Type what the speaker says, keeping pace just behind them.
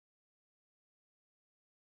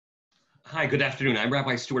Hi, good afternoon. I'm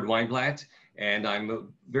Rabbi Stuart Weinblatt, and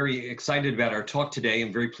I'm very excited about our talk today.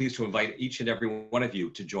 I'm very pleased to invite each and every one of you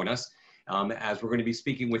to join us as we're going to be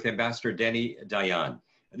speaking with Ambassador Dani Dayan.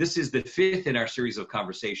 This is the fifth in our series of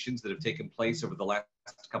conversations that have taken place over the last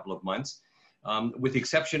couple of months, with the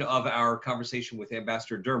exception of our conversation with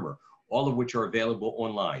Ambassador Dermer, all of which are available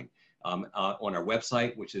online on our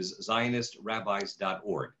website, which is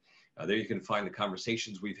zionistrabbis.org. There you can find the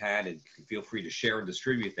conversations we've had, and feel free to share and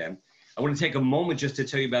distribute them. I want to take a moment just to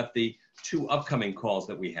tell you about the two upcoming calls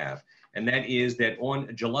that we have. And that is that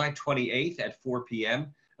on July 28th at 4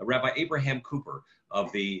 p.m., Rabbi Abraham Cooper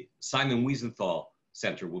of the Simon Wiesenthal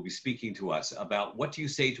Center will be speaking to us about what do you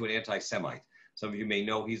say to an anti-Semite. Some of you may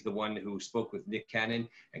know he's the one who spoke with Nick Cannon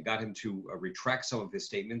and got him to retract some of his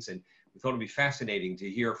statements. And we thought it'd be fascinating to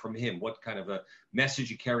hear from him what kind of a message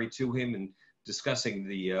he carried to him and discussing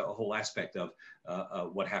the whole aspect of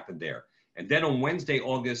what happened there. And then on Wednesday,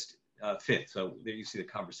 August 5th, so there you see the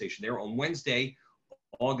conversation there. On Wednesday,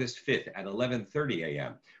 August 5th at 11:30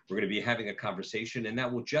 a.m., we're going to be having a conversation, and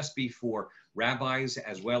that will just be for rabbis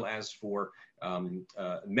as well as for, in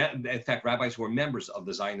fact, rabbis who are members of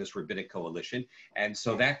the Zionist Rabbinic Coalition. And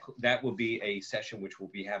so that will be a session which we'll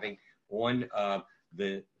be having on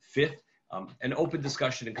the 5th. An open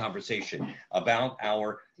discussion and conversation about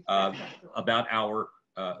our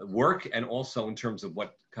work, and also in terms of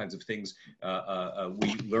what kinds of things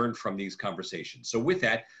we learned from these conversations. So with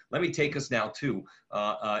that, let me take us now to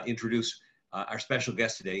introduce our special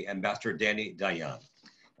guest today, Ambassador Dani Dayan.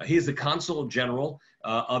 He is the Consul General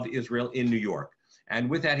of Israel in New York. And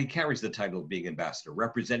with that, he carries the title of being ambassador,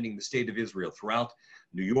 representing the state of Israel throughout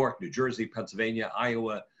New York, New Jersey, Pennsylvania,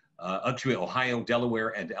 Iowa, Ohio, Delaware,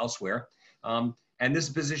 and elsewhere. And this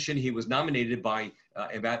position, he was nominated by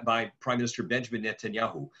Prime Minister Benjamin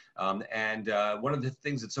Netanyahu. And one of the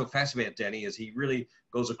things that's so fascinating, Dani, is he really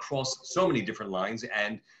goes across so many different lines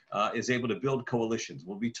and is able to build coalitions.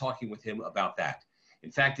 We'll be talking with him about that.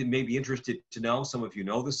 In fact, it may be interested to know, some of you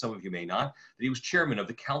know this, some of you may not, that he was chairman of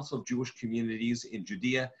the Council of Jewish Communities in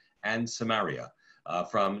Judea and Samaria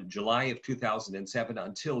from July of 2007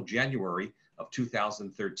 until January of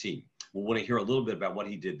 2013. We'll want to hear a little bit about what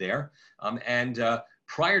he did there.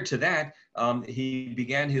 Prior to that, he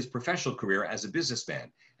began his professional career as a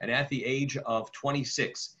businessman. And at the age of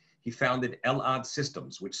 26, he founded Elad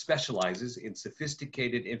Systems, which specializes in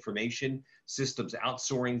sophisticated information systems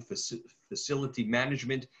outsourcing, facility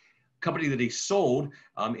management, company that he sold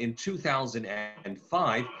in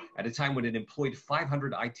 2005 at a time when it employed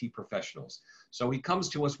 500 IT professionals. So he comes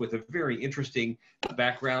to us with a very interesting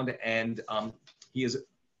background, and he is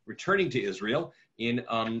returning to Israel in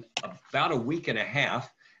about a week and a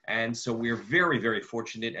half. And so we're very, very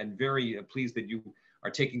fortunate and very pleased that you are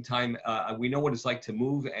taking time. We know what it's like to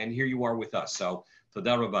move, and here you are with us. So,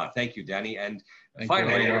 toda rabah. Thank you, Dani. And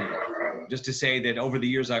finally, just to say that over the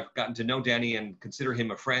years, I've gotten to know Dani and consider him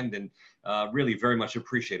a friend, and really very much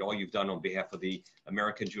appreciate all you've done on behalf of the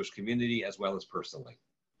American Jewish community, as well as personally.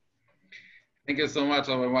 Thank you so much,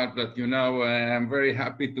 Rabbi. You know, I'm very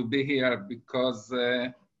happy to be here because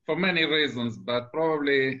for many reasons, but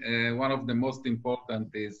probably one of the most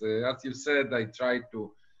important is, as you said, I try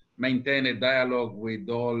to maintain a dialogue with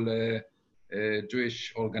all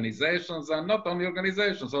Jewish organizations, and not only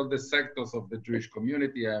organizations, all the sectors of the Jewish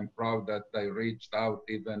community. I'm proud that I reached out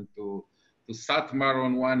even to Satmar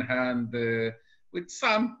on one hand, with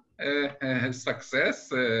some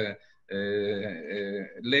success,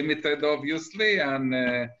 limited obviously, and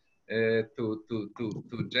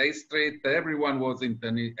to J Street. Everyone was an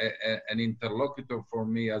interlocutor for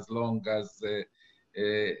me, as long as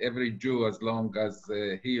every Jew, as long as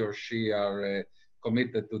he or she are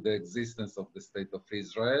committed to the existence of the state of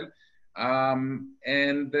Israel.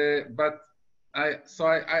 But I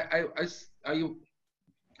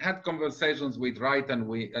had conversations with right and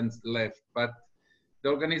left, but the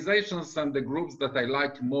organizations and the groups that I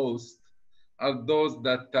like most are those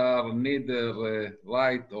that are neither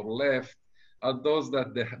right or left, are those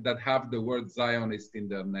that have the word Zionist in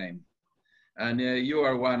their name. And you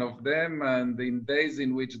are one of them, and in days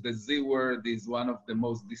in which the Z word is one of the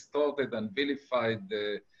most distorted and vilified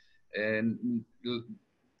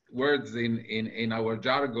words in our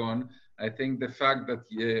jargon, I think the fact that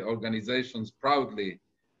organizations proudly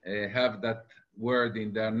have that word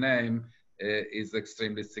in their name is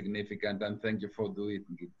extremely significant, and thank you for doing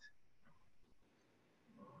it.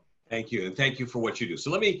 Thank you, and thank you for what you do.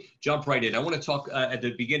 So let me jump right in. I want to talk at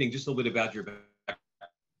the beginning just a little bit about your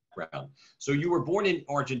background. So you were born in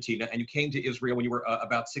Argentina, and you came to Israel when you were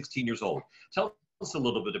about 16 years old. Tell us a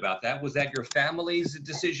little bit about that. Was that your family's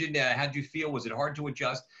decision? How did you feel? Was it hard to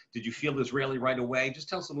adjust? Did you feel Israeli right away? Just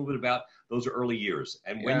tell us a little bit about those early years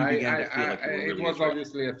and when you began to feel like you were really It was Israeli.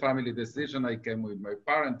 obviously a family decision. I came with my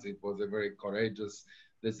parents. It was a very courageous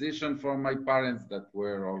decision from my parents that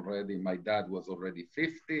were already, my dad was already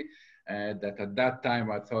 50, that at that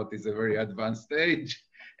time I thought is a very advanced age.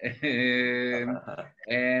 I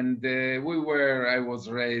was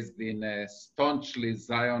raised in a staunchly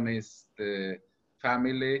Zionist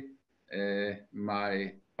family.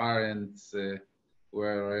 My parents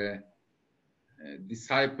were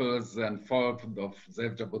disciples and followers of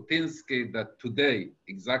Zev Jabotinsky, that today,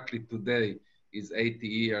 exactly today, is 80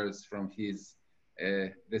 years from his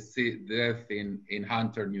death in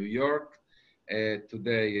Hunter, New York.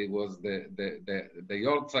 Today it was the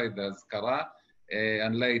Yortzeit, the Azkara,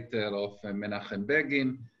 and later of Menachem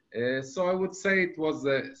Begin. So I would say it was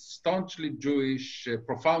a staunchly Jewish,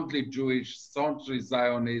 profoundly Jewish, staunchly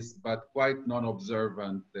Zionist, but quite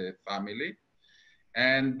non-observant family.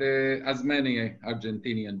 And as many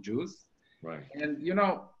Argentinian Jews. Right. And you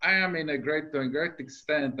know, I am to a great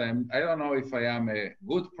extent, I don't know if I am a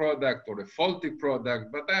good product or a faulty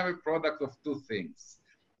product, but I am a product of two things.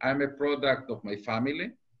 I am a product of my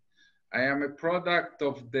family. I am a product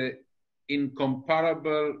of the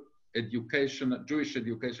incomparable Jewish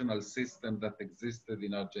educational system that existed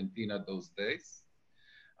in Argentina those days.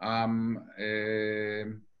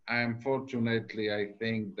 Unfortunately, I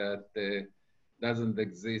think that doesn't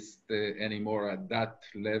exist anymore at that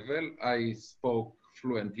level. I spoke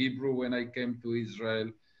fluent Hebrew when I came to Israel,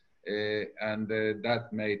 and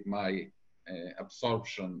that made my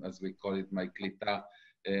absorption, as we call it, my klita,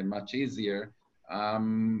 much easier.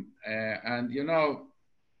 And you know,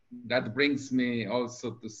 that brings me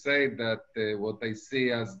also to say that what I see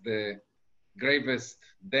as the gravest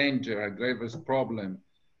danger, a gravest problem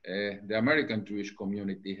the American Jewish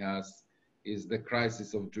community has is the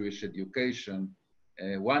crisis of Jewish education.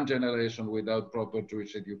 One generation without proper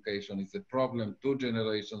Jewish education is a problem. 2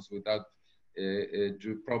 generations without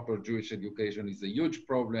proper Jewish education is a huge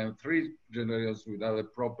problem. 3 generations without a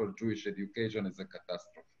proper Jewish education is a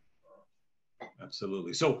catastrophe.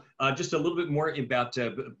 Absolutely. So just a little bit more about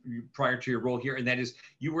prior to your role here, and that is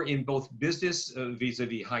you were in both business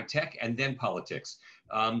vis-a-vis high tech and then politics.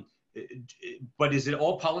 But is it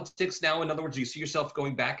all politics now? In other words, do you see yourself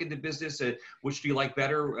going back into business? Which do you like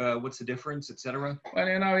better? What's the difference, etc.? Well,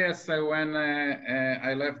 you know, yes, when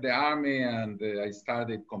I left the army and I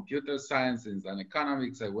studied computer science and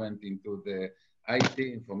economics, I went into the IT,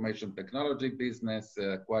 information technology business,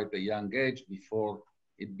 quite a young age before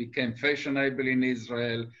it became fashionable in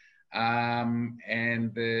Israel.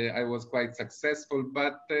 And I was quite successful,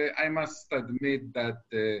 but I must admit that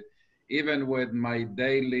even when my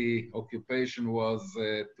daily occupation was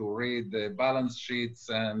to read the balance sheets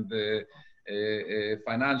and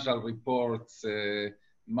financial reports,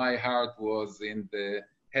 my heart was in the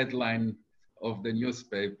headline of the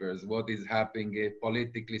newspapers, what is happening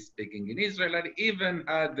politically speaking in Israel. I even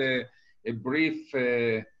had a brief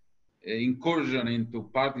incursion into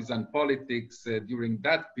partisan politics during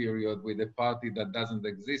that period with a party that doesn't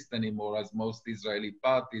exist anymore, as most Israeli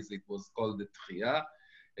parties. It was called the Tchia,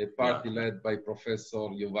 a party led by Professor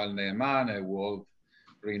Yuval Ne'eman, a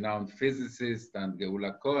world-renowned physicist, and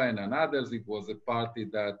Geula Cohen and others. It was a party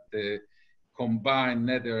that combined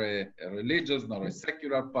neither a religious nor a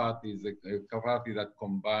secular party. It's a party that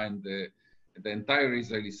combined the entire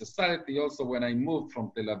Israeli society. Also, when I moved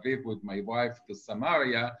from Tel Aviv with my wife to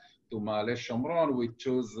Samaria, to Ma'ale Shomron, we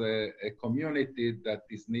chose a community that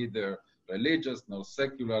is neither religious nor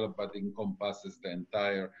secular, but encompasses the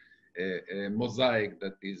entire mosaic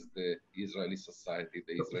that is the Israeli society.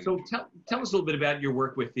 So tell us a little bit about your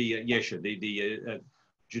work with the Yesha, the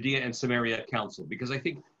Judea and Samaria Council, because I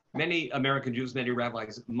think many American Jews, many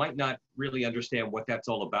rabbis might not really understand what that's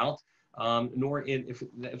all about, nor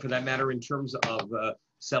for that matter, in terms of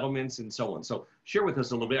settlements and so on. So share with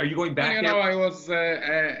us a little bit. Are you going back there? Well, you know, I was,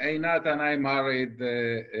 Einat and I married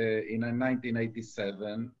in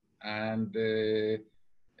 1987, and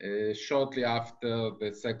shortly after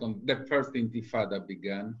the first Intifada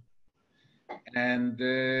began. And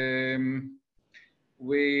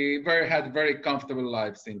we had very comfortable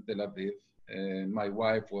lives in Tel Aviv. My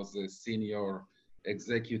wife was a senior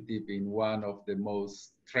executive in one of the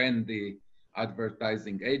most trendy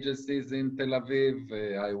advertising agencies in Tel Aviv.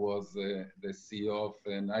 I was the CEO of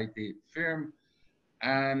an IT firm.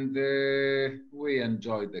 And we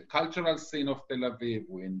enjoyed the cultural scene of Tel Aviv.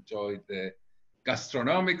 We enjoyed the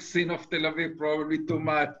gastronomic scene of Tel Aviv, probably too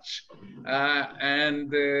much.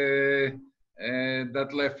 And that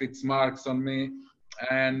left its marks on me.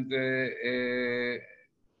 and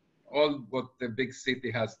all what the big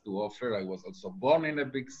city has to offer. I was also born in a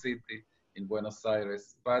big city in Buenos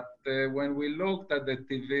Aires. But when we looked at the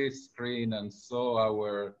TV screen and saw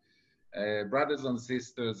our brothers and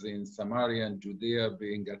sisters in Samaria and Judea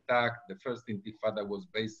being attacked, the first intifada was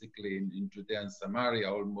basically in Judea and Samaria,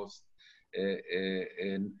 almost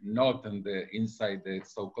not in inside the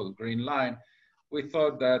so-called Green Line. We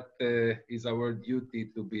thought that is our duty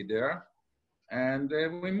to be there. And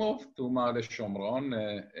we moved to Ma'ale Shomron,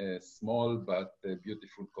 a small but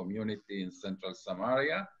beautiful community in central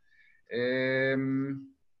Samaria. And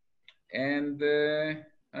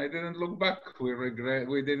I didn't look back.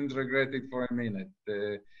 We didn't regret it for a minute.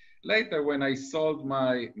 Later, when I sold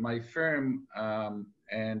my firm,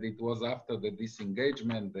 and it was after the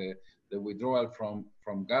disengagement, the withdrawal from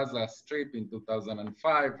Gaza Strip in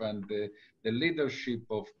 2005, and the leadership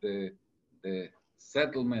of the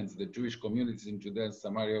settlements, the Jewish communities in Judea and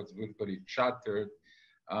Samaria was virtually shattered.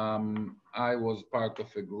 I was part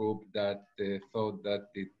of a group that thought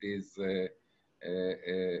that it is a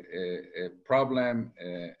problem,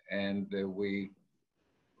 and we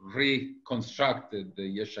reconstructed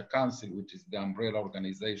the Yesha Council, which is the umbrella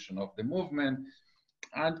organization of the movement.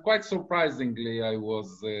 And quite surprisingly, I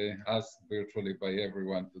was asked virtually by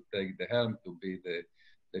everyone to take the helm, to be the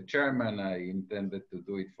chairman. I intended to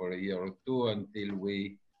do it for a year or two until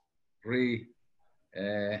we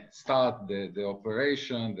start the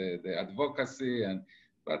operation, the advocacy,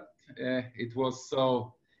 but it was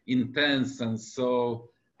so intense and so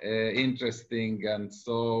interesting and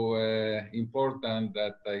so important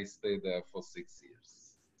that I stayed there for 6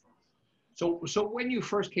 years. So when you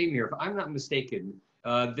first came here, if I'm not mistaken,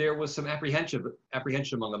 there was some apprehension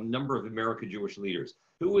among a number of American Jewish leaders.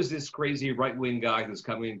 Who was this crazy right-wing guy who's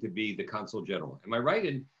coming to be the consul general? Am I right?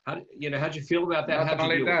 And how'd you feel about that? Not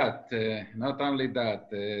only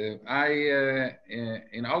that.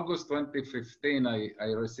 In August 2015, I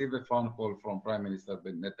received a phone call from Prime Minister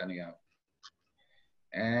Netanyahu,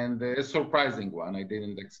 and a surprising one. I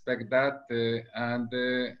didn't expect that. The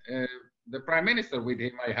Prime Minister, with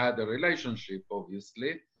him I had a relationship,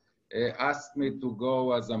 obviously, asked me to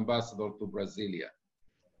go as ambassador to Brasilia.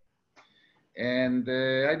 And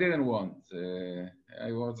I didn't want.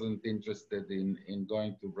 I wasn't interested in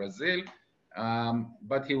going to Brazil,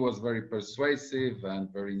 but he was very persuasive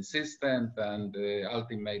and very insistent, and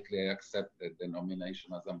ultimately I accepted the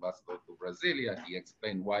nomination as ambassador to Brasilia. He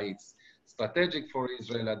explained why it's strategic for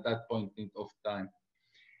Israel at that point of time.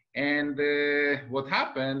 And what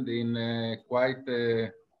happened in quite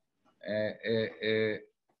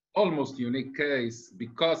almost unique case,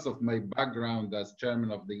 because of my background as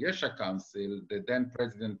chairman of the Yesha Council, the then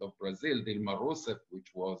president of Brazil, Dilma Rousseff,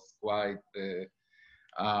 which was quite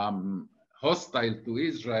hostile to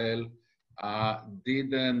Israel,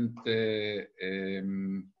 didn't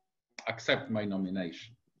accept my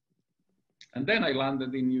nomination. And then I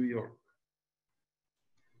landed in New York.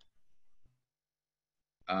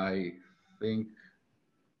 I think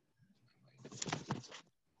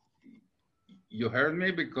you heard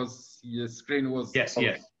me because your screen was... Yes,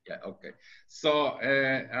 yes. Yeah, okay. So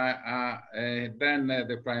then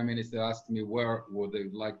the Prime Minister asked me where would I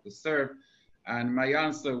like to serve. And my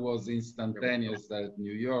answer was instantaneous at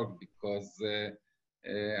New York, because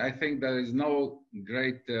I think there is no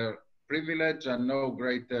greater privilege and no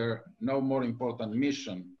more important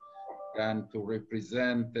mission than to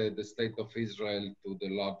represent the state of Israel to the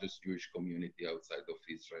largest Jewish community outside of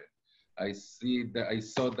Israel. I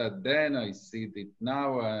saw that then, I see it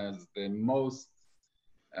now as the most,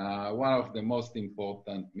 one of the most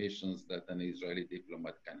important missions that an Israeli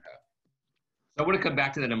diplomat can have. So I want to come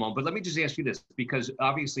back to that in a moment, but let me just ask you this, because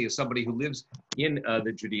obviously as somebody who lives in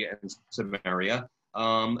the Judea and Samaria,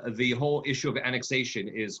 the whole issue of annexation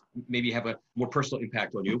is maybe have a more personal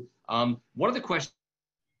impact on you. One of the questions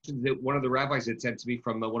that one of the rabbis had sent to me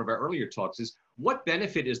from one of our earlier talks is, what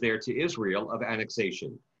benefit is there to Israel of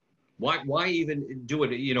annexation? Why even do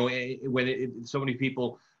it, you know, when so many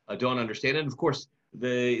people don't understand it? And of course,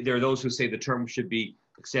 there are those who say the term should be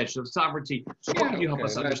extension of sovereignty. So what can you help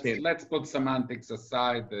us understand? Let's put semantics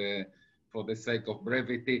aside for the sake of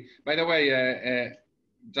brevity. By the way,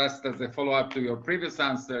 just as a follow-up to your previous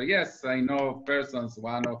answer, yes, I know persons,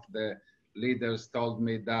 one of the leaders told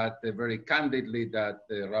me that very candidly that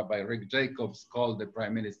Rabbi Rick Jacobs called the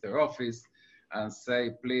Prime Minister office and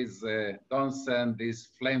say, please don't send this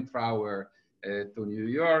flamethrower to New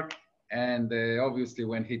York. And obviously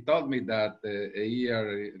when he told me that a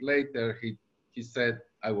year later, he said,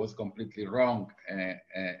 I was completely wrong,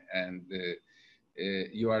 and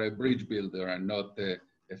you are a bridge builder and not a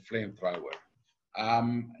flamethrower.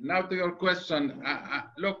 Now to your question,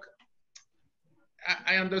 look,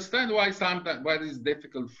 I understand why sometimes why it's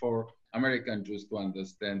difficult for American Jews to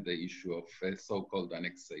understand the issue of so-called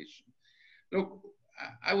annexation. Look,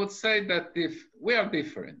 I would say that if we are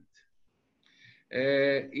different,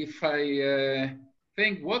 if I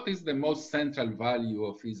think what is the most central value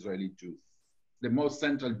of Israeli Jews, the most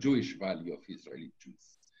central Jewish value of Israeli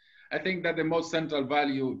Jews, I think that the most central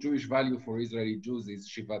value, Jewish value for Israeli Jews is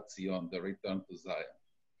Shivat Zion, the return to Zion.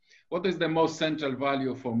 What is the most central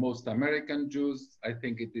value for most American Jews? I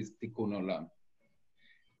think it is Tikkun Olam.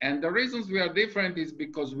 And the reasons we are different is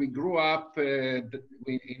because we grew up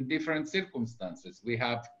in different circumstances. We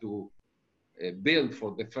have to build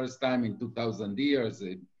for the first time in 2,000 years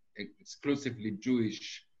an exclusively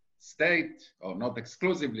Jewish state, or not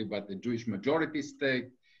exclusively, but a Jewish majority state.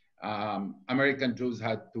 American Jews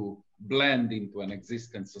had to blend into an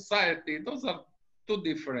existing society. Those are two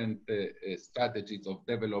different strategies of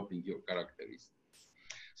developing your characteristics.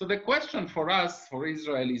 So the question for us, for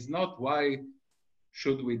Israel, is not why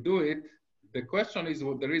should we do it? The question is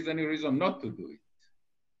whether there is any reason not to do it.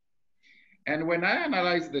 And when I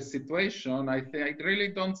analyze the situation, I really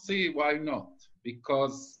don't see why not,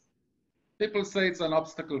 because people say it's an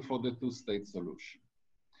obstacle for the two-state solution.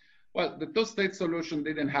 Well, the two-state solution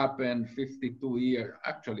didn't happen 52 years,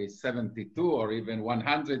 actually 72 or even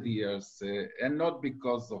 100 years, and not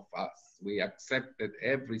because of us. We accepted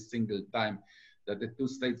every single time that the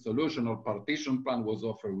two-state solution or partition plan was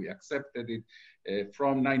offered. We accepted it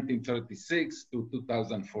from 1936 to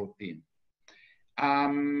 2014.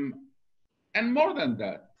 And more than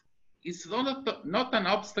that, it's not an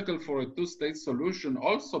obstacle for a two-state solution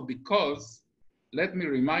also because, let me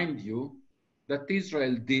remind you, that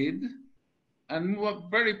Israel did and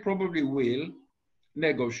very probably will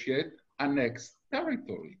negotiate annexed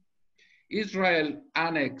territory. Israel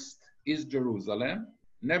annexed East Jerusalem.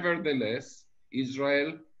 Nevertheless,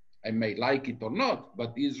 Israel, I may like it or not,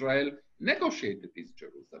 but Israel negotiated East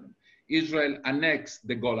Jerusalem. Israel annexed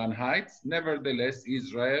the Golan Heights. Nevertheless,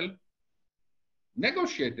 Israel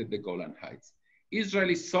negotiated the Golan Heights. Israel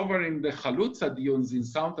is sovereign the Chalutza dunes in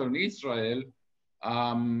southern Israel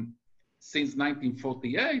since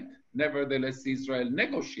 1948. Nevertheless, Israel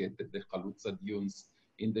negotiated the Chalutza dunes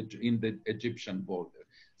in the Egyptian border.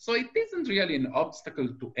 So it isn't really an obstacle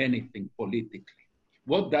to anything politically.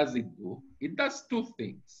 What does it do? It does two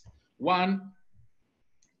things. One,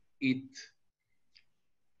 it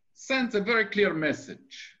sends a very clear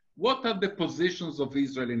message. What are the positions of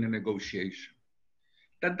Israel in a negotiation?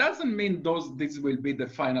 That doesn't mean this will be the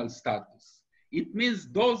final status. It means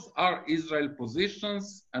those are Israel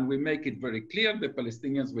positions, and we make it very clear the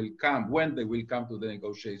Palestinians will come, when they will come to the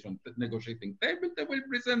negotiating table, they will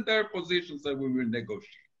present their positions and we will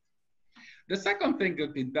negotiate. The second thing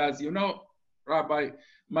that it does, you know, Rabbi,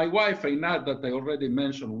 my wife, Einat, that I already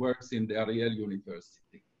mentioned, works in the Ariel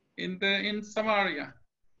University in Samaria.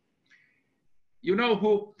 You know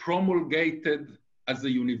who promulgated as a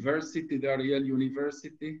university, the Ariel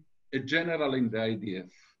University? A general in the IDF.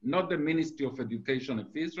 Not the Ministry of Education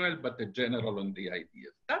of Israel, but a general on the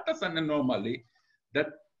IDF. That is an anomaly that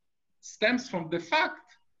stems from the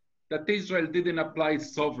fact that Israel didn't apply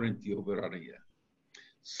sovereignty over Ariel.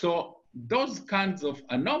 So those kinds of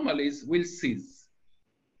anomalies will cease.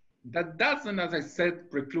 That doesn't, as I said,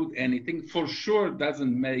 preclude anything. For sure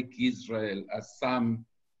doesn't make Israel, as some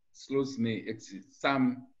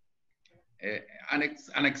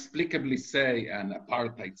inexplicably say, an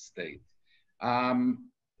apartheid state.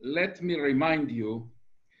 Let me remind you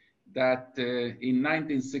that in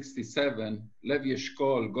 1967, Levi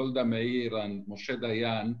Eshkol, Golda Meir, and Moshe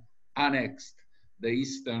Dayan annexed the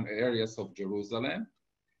eastern areas of Jerusalem,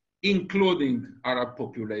 including Arab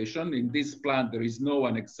population. In this plan, there is no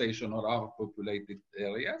annexation of Arab populated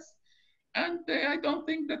areas. And I don't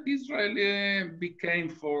think that Israel became,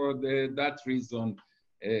 for that reason,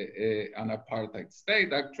 an apartheid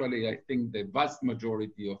state. Actually, I think the vast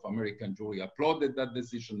majority of American Jewry applauded that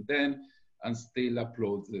decision then and still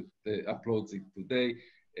applauds it today.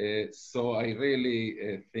 So I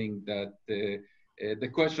really think that the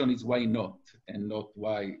question is why not, and not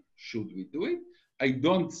why should we do it. I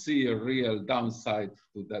don't see a real downside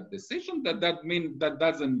to that decision. That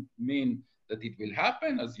doesn't mean that it will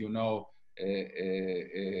happen. As you know,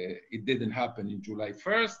 it didn't happen in July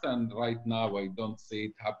 1st, and right now I don't see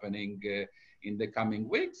it happening in the coming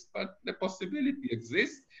weeks, but the possibility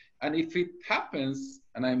exists. And if it happens,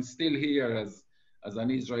 and I'm still here as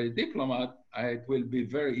an Israeli diplomat, it will be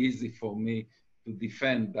very easy for me to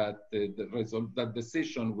defend that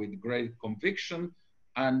decision with great conviction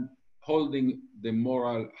and holding the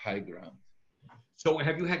moral high ground. So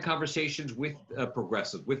have you had conversations with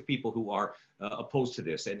progressives, with people who are opposed to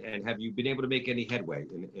this, and have you been able to make any headway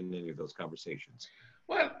in any of those conversations?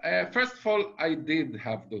 Well, first of all, I did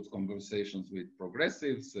have those conversations with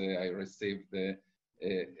progressives. I received a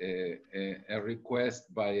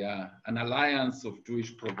request by an alliance of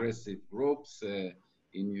Jewish progressive groups in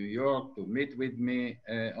New York to meet with me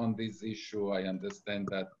on this issue. I understand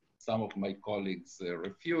that some of my colleagues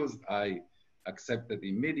refused. I accepted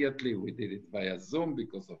immediately. We did it via Zoom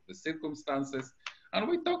because of the circumstances. And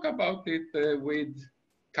we talk about it with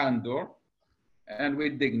candor and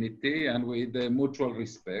with dignity and with mutual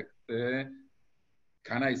respect.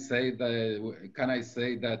 Can I say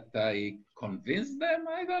that I convinced them?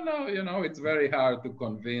 I don't know. You know, it's very hard to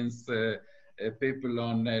convince people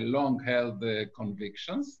on long-held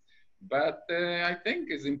convictions. But I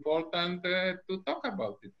think it's important to talk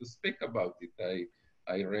about it, to speak about it.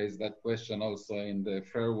 I raised that question also in the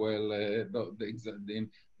farewell. The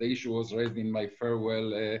issue was raised in my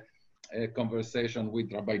farewell conversation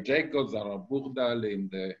with Rabbi Jacobs, Rabbi Burdal in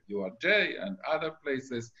the URJ and other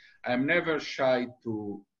places. I'm never shy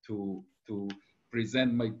to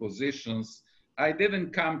present my positions. I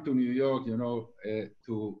didn't come to New York, you know,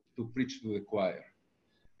 to preach to the choir.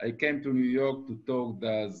 I came to New York to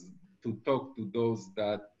talk to those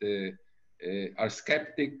that are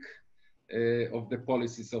skeptic of the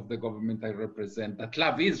policies of the government I represent, that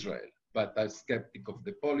love Israel, but are skeptic of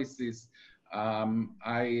the policies. You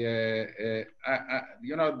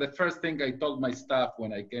know, the first thing I told my staff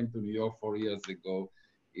when I came to New York 4 years ago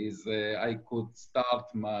is I could start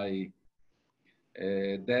my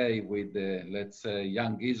day with, let's say,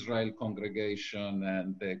 Young Israel congregation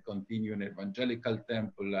and continue in Evangelical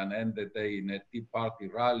Temple and end the day in a Tea Party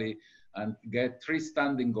rally and get 3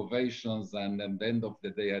 standing ovations, and at the end of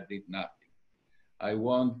the day, I did nothing. I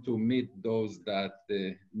want to meet those that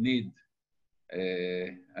need.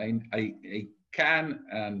 I can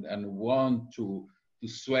and want to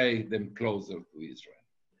sway them closer to Israel.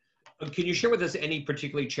 Can you share with us any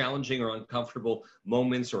particularly challenging or uncomfortable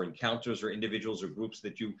moments or encounters or individuals or groups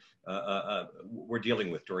that you were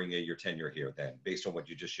dealing with during your tenure here then, based on what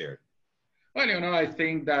you just shared? Well, you know, I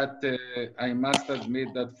think that I must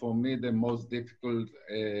admit that for me, the most difficult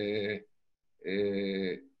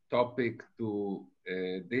topic to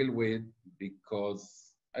deal with,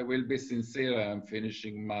 because I will be sincere, I'm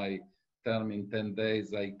finishing my term in 10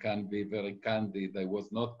 days. I can be very candid. I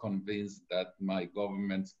was not convinced that my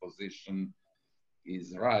government's position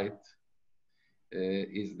is right,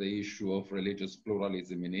 is the issue of religious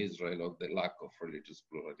pluralism in Israel, or the lack of religious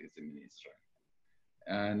pluralism in Israel.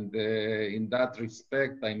 And in that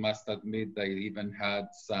respect, I must admit I even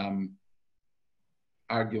had some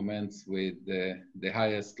arguments with the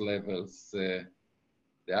highest levels,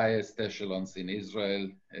 the highest echelons in Israel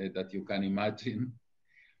that you can imagine.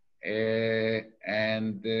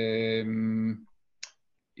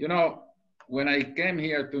 You know, when I came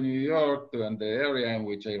here to New York, and the area in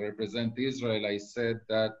which I represent Israel, I said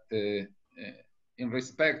that in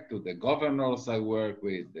respect to the governors I work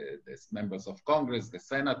with, the members of Congress, the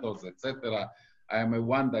senators, etc., I am a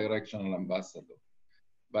one-directional ambassador.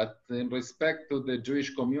 But in respect to the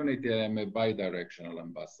Jewish community, I am a bi-directional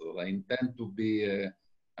ambassador. I intend to be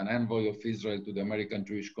an envoy of Israel to the American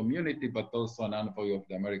Jewish community, but also an envoy of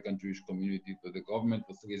the American Jewish community to the government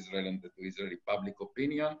of Israel and to Israeli public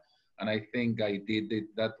opinion. And I think I did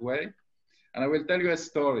it that way. And I will tell you a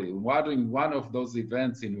story. In one of those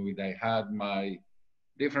events in which I had my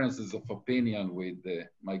differences of opinion with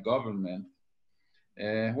my government,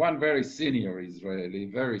 one very senior Israeli,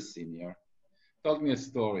 very senior, told me a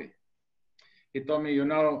story. He told me, you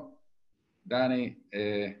know, Dani,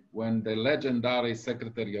 when the legendary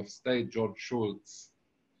Secretary of State, George Shultz,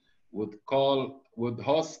 would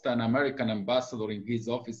host an American ambassador in his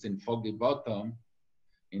office in Foggy Bottom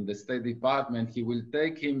in the State Department, he will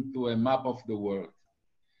take him to a map of the world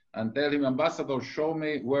and tell him, Ambassador, show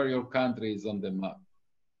me where your country is on the map.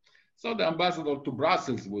 So the ambassador to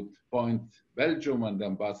Brussels would point Belgium, and the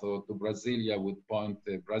ambassador to Brasilia would point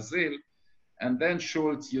Brazil. And then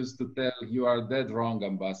Schultz used to tell, you are dead wrong,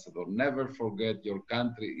 ambassador. Never forget your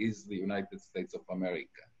country is the United States of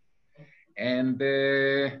America. And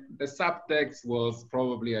the subtext was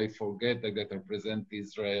probably, I forget, that I represent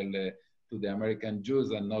Israel to the American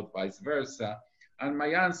Jews and not vice versa. And my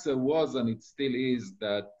answer was, and it still is,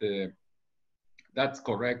 that that's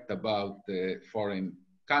correct about foreign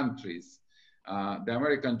countries. The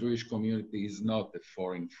American Jewish community is not a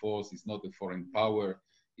foreign force, it's not a foreign power.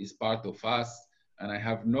 Is part of us, and I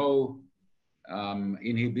have no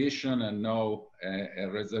inhibition and no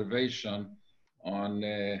reservation on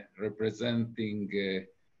representing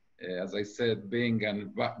as I said, being a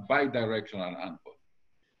bi-directional envoy.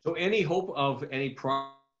 So any hope of any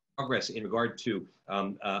progress in regard to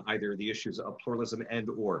either the issues of pluralism and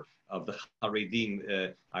or of the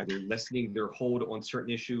Haredim either lessening their hold on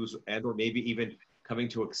certain issues and or maybe even coming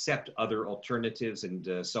to accept other alternatives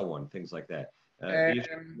and so on, things like that?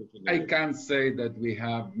 I can't say that we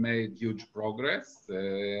have made huge progress,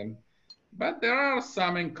 but there are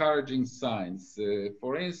some encouraging signs.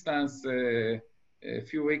 For instance, a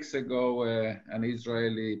few weeks ago, an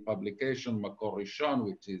Israeli publication, Makor Rishon,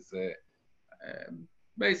 which is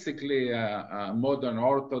basically a modern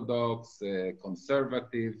Orthodox,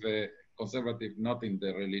 conservative, conservative not in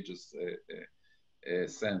the religious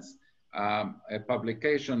sense, a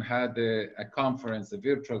publication had a conference, a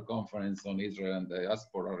virtual conference on Israel and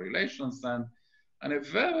diaspora relations, and a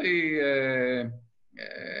very,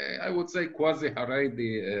 I would say,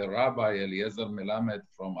 quasi-Haredi rabbi, Eliezer Melamed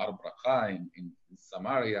from Ar Bracha in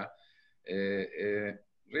Samaria,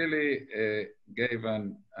 really gave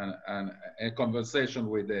a conversation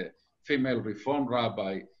with a female Reform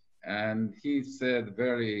rabbi, and he said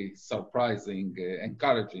very surprising,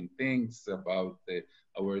 encouraging things about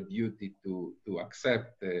our duty to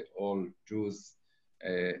accept all Jews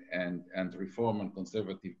and Reform and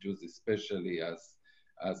conservative Jews, especially as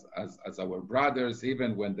our brothers,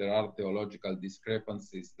 even when there are theological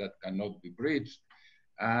discrepancies that cannot be bridged.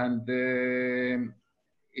 And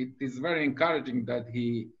it is very encouraging that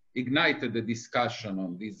he ignited the discussion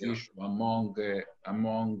on this issue among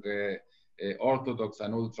Orthodox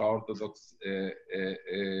and ultra-Orthodox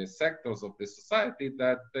sectors of the society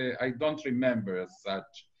that I don't remember as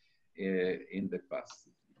such in the past.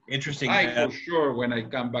 Interesting. I, for sure, when I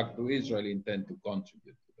come back to Israel, intend to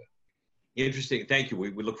contribute to that. Interesting. Thank you.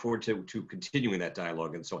 We look forward to continuing that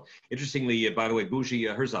dialogue and so on. Interestingly, by the way, Bougie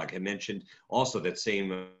Herzog had mentioned also that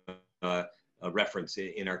same reference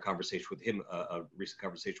in our conversation with him, a recent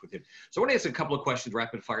conversation with him. So I want to ask a couple of questions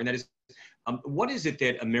rapid fire, and that is, what is it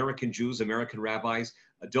that American Jews, American rabbis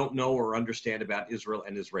don't know or understand about Israel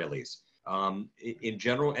and Israelis in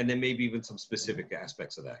general, and then maybe even some specific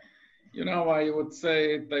aspects of that? You know, I would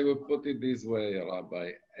put it this way,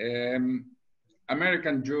 Rabbi.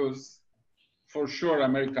 American Jews, for sure,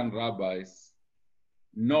 American rabbis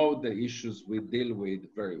know the issues we deal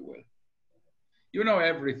with very well. You know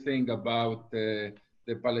everything about the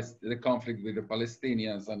conflict with the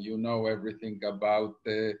Palestinians, and you know everything about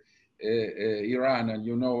Iran, and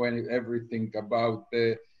you know everything about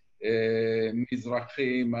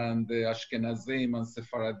Mizrahim and Ashkenazim and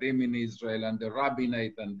Sephardim in Israel and the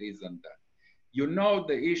rabbinate and this and that. You know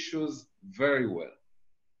the issues very well.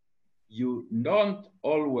 You don't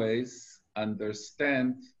always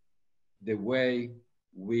understand the way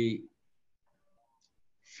we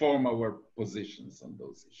form our positions on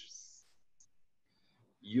those issues.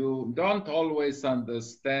 You don't always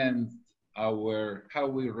understand how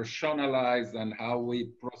we rationalize and how we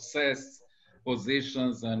process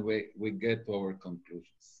positions and we get to our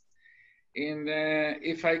conclusions.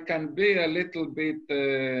 If I can be a little bit,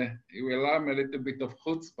 you will allow me a little bit of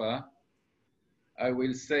chutzpah, I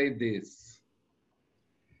will say this.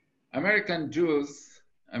 American Jews,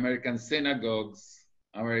 American synagogues,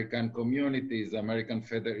 American communities, American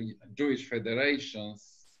Jewish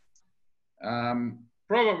federations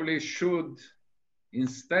probably should,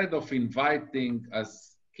 instead of inviting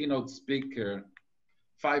as keynote speaker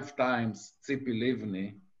 5 times Tzipi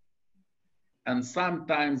Livni, and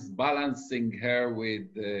sometimes balancing her with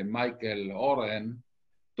Michael Oren,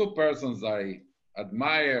 2 persons I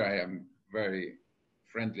admire, I am very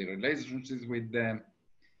friendly relationships with them,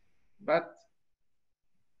 but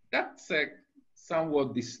that's a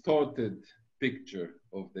somewhat distorted picture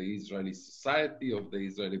of the Israeli society, of the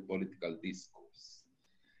Israeli political discourse.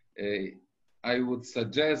 I would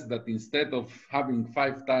suggest that instead of having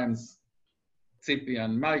 5 times Tzipi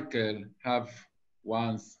and Michael, have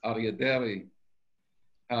once Aryeh Deri,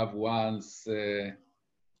 have once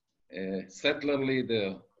settler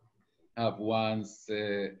leader, have once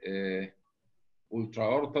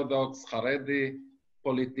ultra-Orthodox Haredi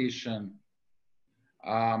politician,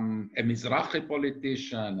 a Mizrahi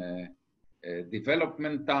politician, a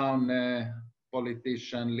development town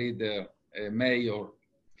politician, leader, mayor.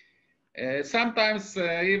 Sometimes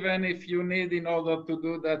even if you need, in order to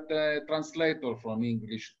do that, translator from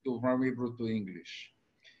Hebrew to English.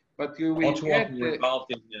 But you will get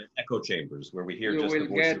involved in echo chambers where we hear you just will the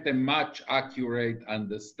voice get a much accurate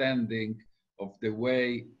understanding of the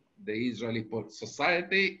way the Israeli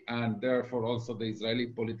society and therefore also the Israeli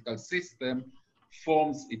political system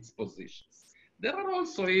forms its positions. There are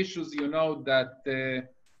also issues, you know, that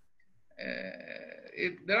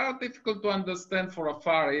they are difficult to understand for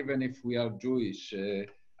afar, even if we are Jewish.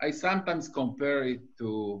 I sometimes compare it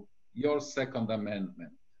to your Second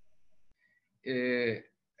Amendment.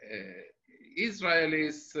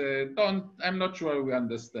 Israelis don't, I'm not sure we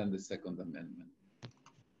understand the Second Amendment,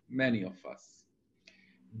 many of us.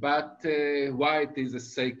 But why it is a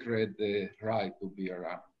sacred right to bear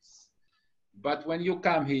arms. But when you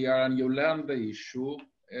come here and you learn the issue,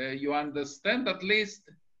 you understand at least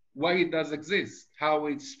why it does exist, how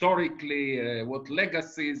historically, what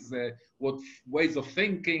legacies, what ways of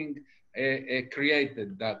thinking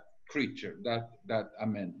created that creature, that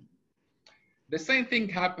amendment. The same thing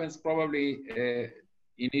happens probably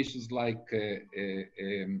in issues like the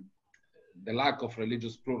lack of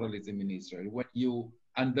religious pluralism in Israel. When you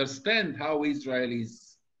understand how Israel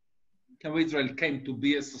came to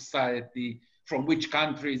be a society, from which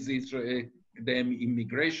countries Israel, the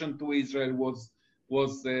immigration to Israel was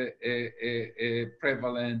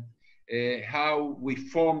prevalent, how we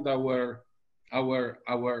formed our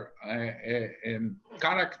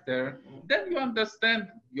character, then you understand.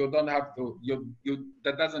 You don't have to.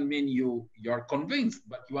 That doesn't mean you are convinced,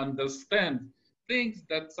 but you understand things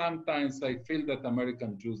that sometimes I feel that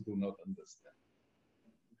American Jews do not understand.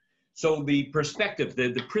 So the perspective,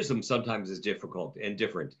 the prism sometimes is difficult and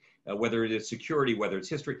different, whether it is security, whether it's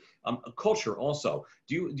history, culture also.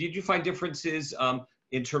 Did you find differences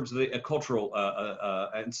in terms of the cultural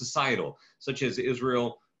and societal, such as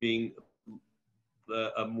Israel being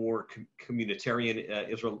a more communitarian,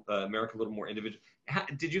 Israel, America a little more individual?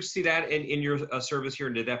 Did you see that in your service here,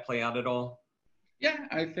 and did that play out at all? Yeah,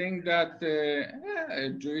 I think that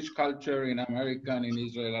Jewish culture in America and in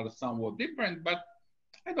Israel are somewhat different, but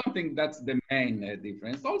I don't think that's the main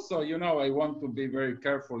difference. Also, you know, I want to be very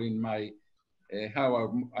careful in my how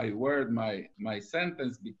I word my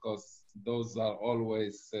sentence, because those are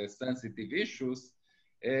always sensitive issues.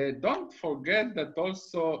 Don't forget that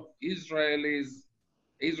also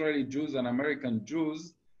Israeli Jews and American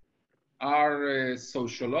Jews are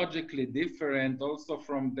sociologically different also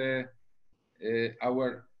from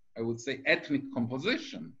our, I would say, ethnic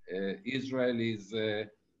composition. Israel is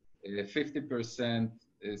 50%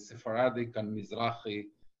 Sephardic and Mizrahi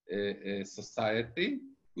society,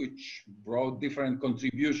 which brought different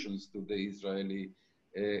contributions to the Israeli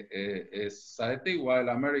society, while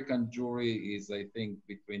American Jewry is, I think,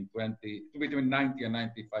 between 90 and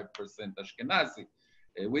 95% Ashkenazi,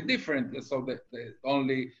 with different, so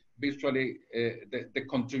only virtually the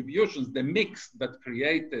contributions, the mix that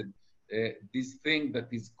created this thing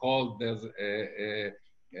that is called the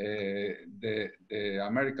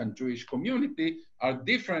American Jewish community are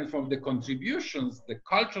different from the contributions, the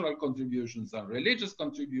cultural contributions and religious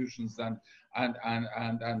contributions and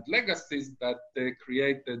legacies that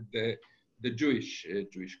created the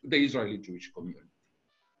Israeli Jewish community.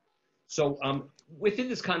 So within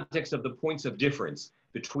this context of the points of difference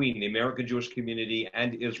between the American Jewish community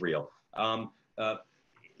and Israel,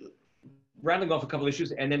 rounding off a couple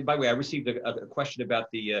issues, and then, by the way, I received a question about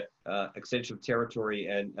the extension of territory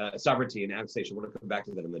and sovereignty and annexation. I want to come back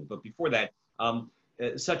to that in a minute. But before that,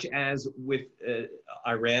 such as with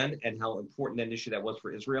Iran and how important an issue that was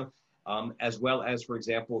for Israel, as well as, for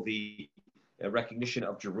example, the recognition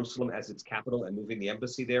of Jerusalem as its capital and moving the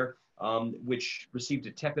embassy there, which received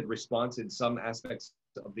a tepid response in some aspects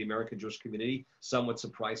of the American Jewish community, somewhat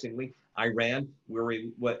surprisingly. Iran,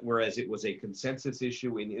 whereas it was a consensus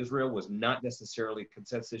issue in Israel, was not necessarily a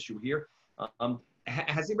consensus issue here.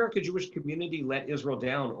 Has the American Jewish community let Israel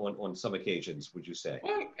down on some occasions, would you say?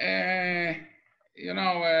 Well, you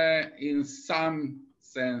know, in some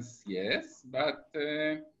sense, yes. But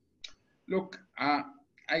look,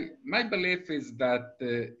 my belief is that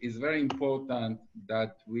it's very important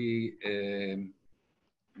that we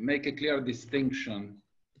make a clear distinction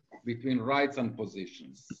between rights and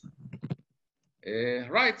positions.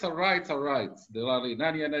 Rights are rights are rights. They are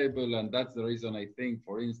inalienable, and that's the reason I think,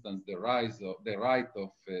 for instance, the right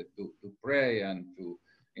of to pray and to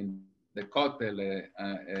in the Kotel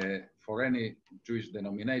for any Jewish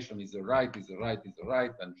denomination is a right, is a right, is a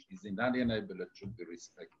right, and is inalienable and should be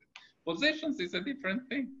respected. Positions is a different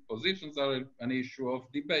thing. Positions are an issue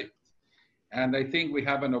of debate. And I think we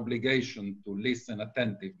have an obligation to listen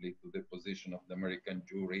attentively to the position of the American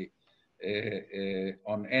Jewry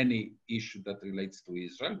on any issue that relates to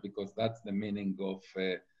Israel, because that's the meaning of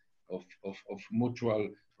mutual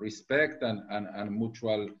respect and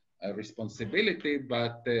mutual responsibility.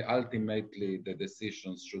 But ultimately, the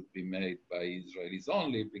decisions should be made by Israelis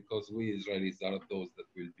only, because we Israelis are those that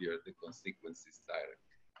will bear the consequences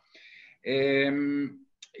directly.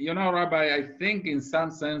 You know, Rabbi, I think in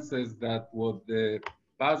some senses that what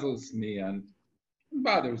puzzles me and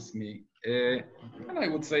bothers me, and I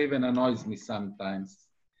would say even annoys me sometimes,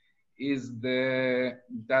 is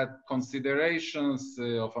that considerations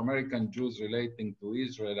of American Jews relating to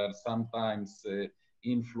Israel are sometimes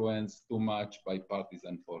influenced too much by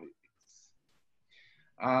partisan politics.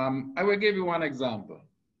 I will give you one example.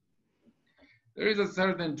 There is a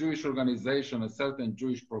certain Jewish organization, a certain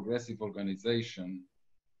Jewish progressive organization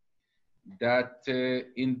that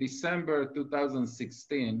in December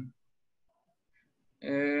 2016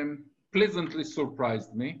 pleasantly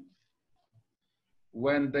surprised me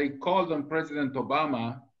when they called on President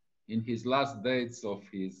Obama in his last days of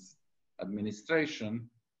his administration.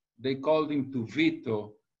 They called him to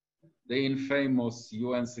veto the infamous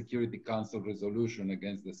UN Security Council resolution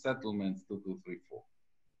against the settlements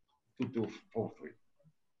 2243.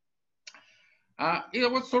 I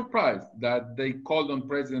was surprised that they called on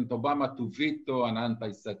President Obama to veto an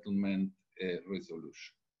anti-settlement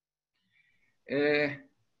resolution. A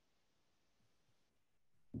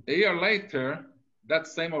year later, that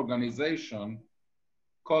same organization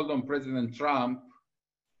called on President Trump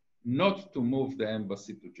not to move the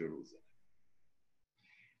embassy to Jerusalem.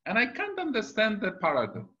 And I can't understand the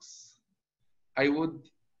paradox. I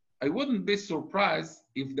wouldn't be surprised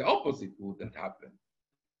if the opposite would have happened.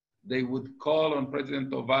 They would call on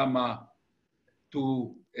President Obama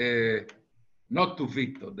to not to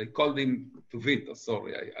veto. They called him to veto.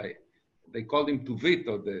 Sorry, they called him to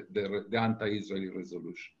veto the anti-Israeli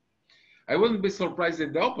resolution. I wouldn't be surprised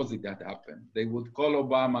if the opposite had happened. They would call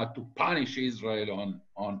Obama to punish Israel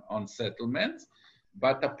on settlements,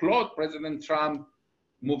 but applaud President Trump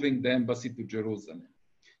moving the embassy to Jerusalem.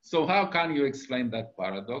 So how can you explain that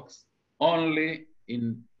paradox? Only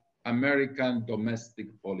in American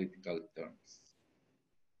domestic political terms.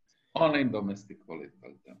 Only in domestic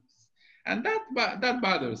political terms. And that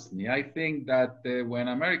bothers me. I think that when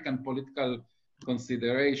American political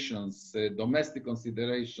considerations, domestic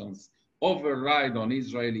considerations, override on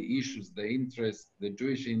Israeli issues, the interest, the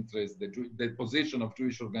Jewish interest, the position of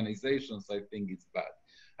Jewish organizations, I think it's bad.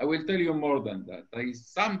 I will tell you more than that. I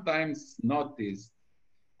sometimes notice,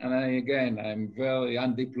 and I'm very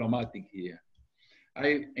undiplomatic here.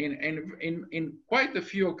 In quite a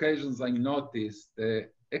few occasions, I noticed the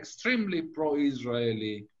extremely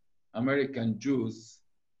pro-Israeli American Jews,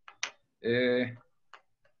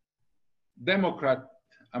 Democrat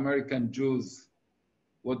American Jews,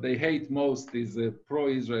 what they hate most is a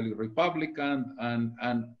pro-Israeli Republican, and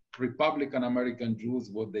Republican American Jews,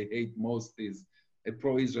 what they hate most is a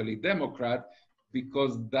pro-Israeli Democrat,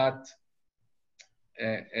 because that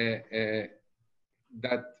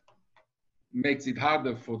makes it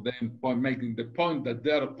harder for them, making the point that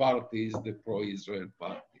their party is the pro-Israel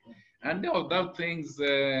party. And those things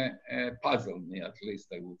puzzle me, at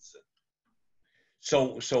least I would say.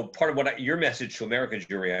 So part of what your message to American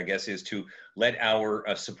Jewry, I guess, is to let our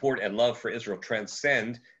support and love for Israel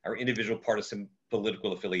transcend our individual partisan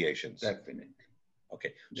political affiliations. Definitely.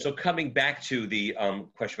 Okay. Yeah. So coming back to the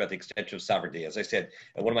question about the extension of sovereignty, as I said,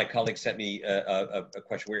 one of my colleagues sent me a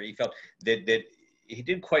question where he felt that he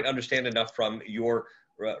didn't quite understand enough from your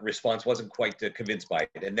response, wasn't quite convinced by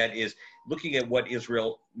it, and that is looking at what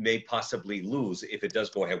Israel may possibly lose if it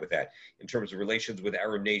does go ahead with that, in terms of relations with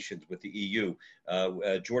Arab nations, with the EU,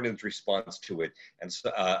 Jordan's response to it, and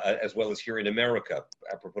as well as here in America,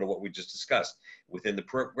 apropos of what we just discussed, within the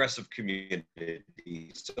progressive community,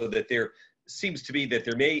 so that there seems to be that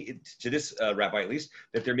there may, to this rabbi at least,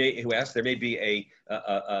 that there may, who asked, there may be a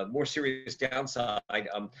more serious downside.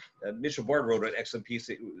 Mitchell Bard wrote an excellent piece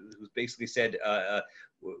that basically said,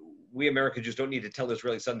 we Americans just don't need to tell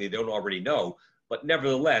Israelis something they don't already know, but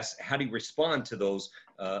nevertheless, how do you respond to those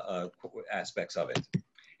aspects of it?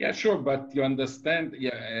 Yeah, sure, but you understand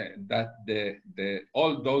that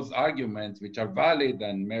all those arguments, which are valid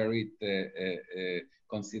and merit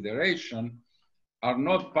consideration, are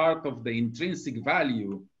not part of the intrinsic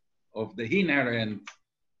value of the inherent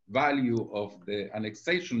value of the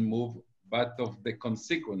annexation move, but of the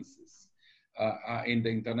consequences in the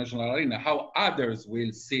international arena, how others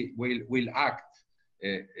will act.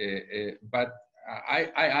 But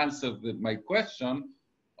I answered my question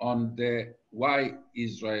on why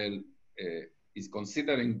Israel is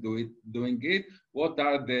considering doing it. What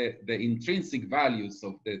are the intrinsic values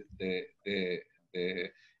of the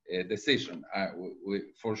decision? We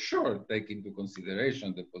for sure take into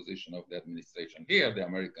consideration the position of the administration here, the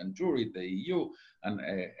American Jewry, the EU,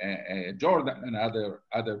 and Jordan and other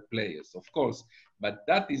players, of course. But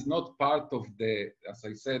that is not part of the, as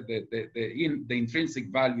I said, the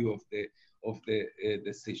intrinsic value of the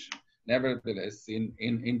decision. Nevertheless,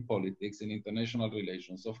 in politics, in international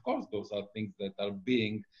relations, of course, those are things that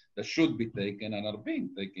should be taken and are being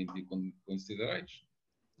taken into consideration.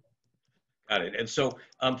 Got it. And so,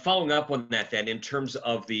 following up on that, then, in terms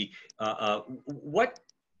of what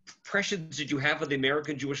impressions did you have of the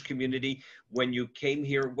American Jewish community when you came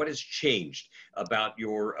here? What has changed about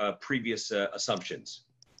your previous assumptions?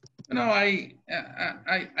 I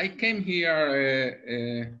came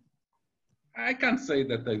here. I can't say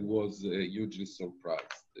that I was hugely surprised.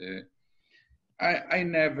 I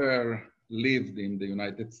never lived in the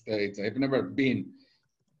United States. I've never been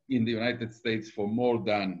in the United States for more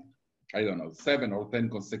than, I don't know, 7 or 10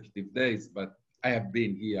 consecutive days, but I have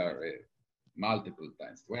been here multiple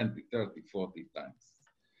times, 20, 30, 40 times.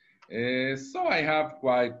 So I have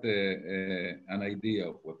quite an idea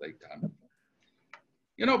of what I can do.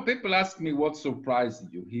 You know, people ask me what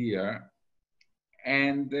surprised you here,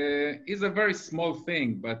 and it's a very small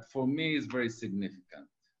thing, but for me it's very significant.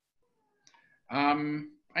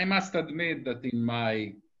 I must admit that in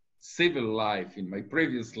my civil life, in my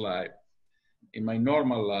previous life, in my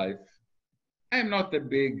normal life, I'm not a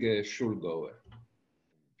big shul goer.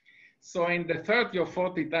 So in the 30 or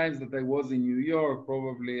 40 times that I was in New York,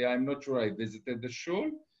 probably, I'm not sure I visited the shul.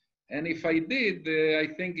 And if I did, I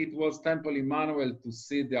think it was Temple Emmanuel to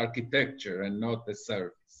see the architecture and not the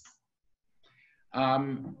service.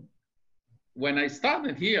 When I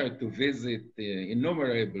started here to visit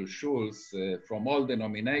innumerable shuls from all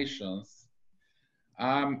denominations,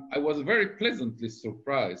 I was very pleasantly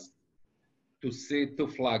surprised to see 2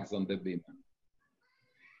 flags on the bima.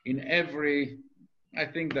 I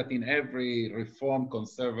think that in every Reform,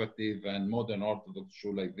 Conservative, and Modern Orthodox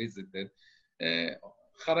shul I visited,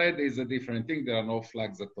 Hared is a different thing. There are no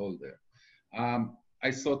flags at all there.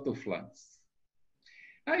 I saw 2 flags.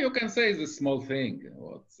 Now you can say it's a small thing.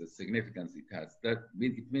 What's the significance it has?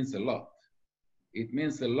 It means a lot. It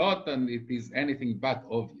means a lot, and it is anything but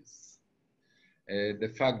obvious. The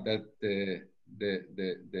fact that the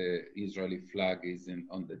Israeli flag is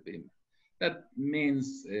on the bima. That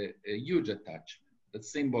means a huge attachment. That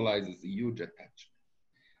symbolizes a huge attachment.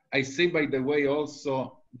 I see, by the way,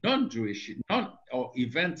 also non-Jewish, or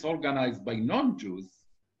events organized by non-Jews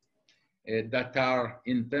that are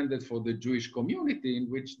intended for the Jewish community, in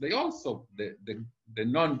which they also, the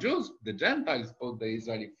non-Jews, the Gentiles, put the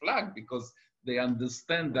Israeli flag because they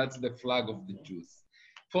understand that's the flag of the Jews.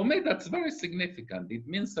 For me, that's very significant. It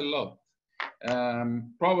means a lot.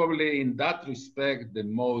 Probably in that respect, the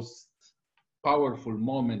most powerful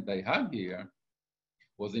moment I had here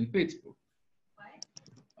was in Pittsburgh.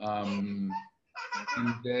 In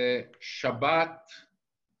the Shabbat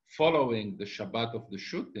following the Shabbat of the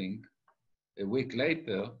shooting, a week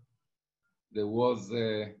later, there was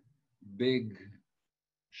a big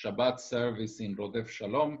Shabbat service in Rodef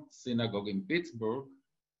Shalom synagogue in Pittsburgh,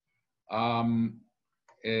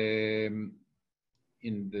 in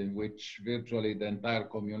which virtually the entire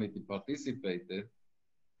community participated.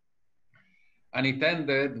 And it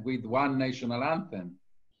ended with one national anthem,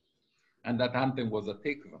 and that anthem was a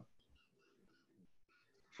tikva.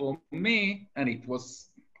 For me, and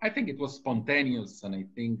I think it was spontaneous, and I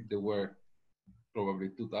think there were probably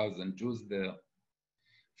 2,000 Jews there.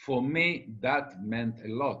 For me, that meant a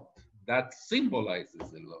lot. That symbolized a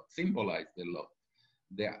lot.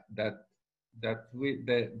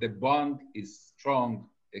 The bond is strong,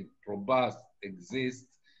 robust, exists,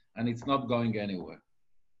 and it's not going anywhere.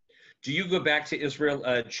 Do you go back to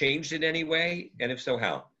Israel changed in any way? And if so,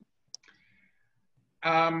 how?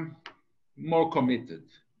 More committed.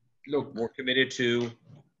 Look, more committed to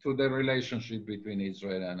the relationship between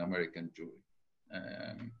Israel and American Jewry.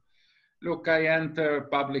 Look, I enter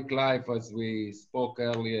public life, as we spoke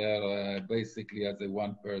earlier, basically as a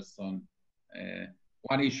one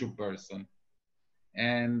issue person.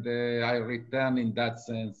 And I return in that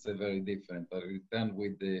sense very different. I return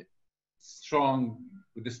with the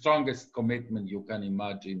strongest commitment you can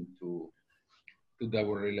imagine to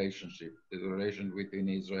our relationship, the relation between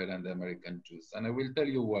Israel and the American Jews. And I will tell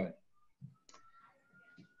you why.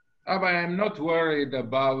 I am not worried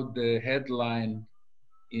about the headline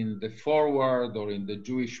in the Forward or in the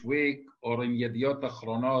Jewish Week or in Yediot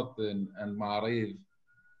Achronot and Ma'ariv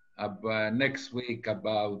next week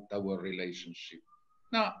about our relationship.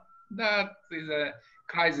 No, that is a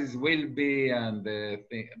crisis will be, and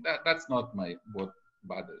that's not what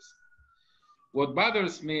bothers. What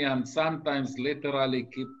bothers me, and sometimes literally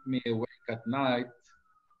keep me awake at night,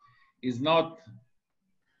 is not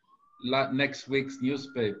next week's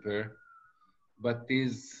newspaper, but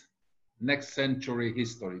is next century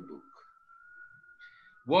history book.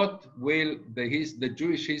 What will the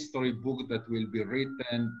Jewish history book that will be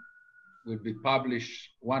written will be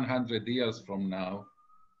published 100 years from now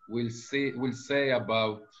will say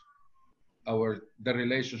about the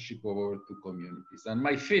relationship of our two communities. And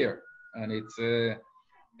my fear, and it's a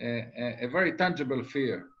very tangible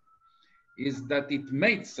fear, is that it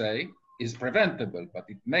may say, is preventable, but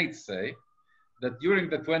it may say that during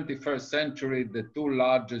the 21st century, the two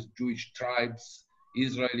largest Jewish tribes,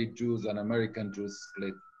 Israeli Jews and American Jews,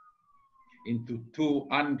 split into two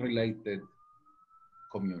unrelated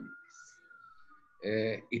communities.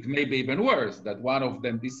 It may be even worse, that one of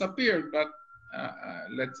them disappeared, but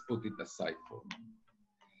let's put it aside for now.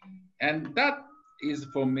 And that is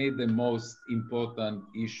for me the most important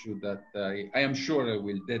issue that I am sure I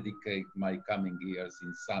will dedicate my coming years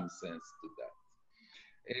in some sense to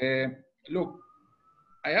that. Look,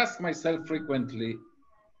 I ask myself frequently,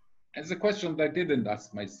 as a question that I didn't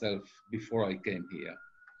ask myself before I came here.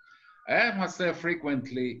 I ask myself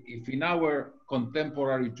frequently if in our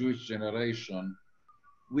contemporary Jewish generation,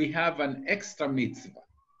 we have an extra mitzvah,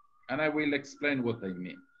 and I will explain what I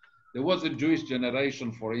mean. There was a Jewish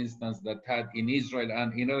generation, for instance, that had in Israel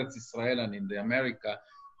and in Eretz Israel and in the America,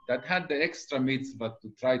 that had the extra mitzvah to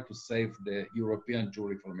try to save the European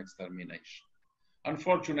Jewry from extermination.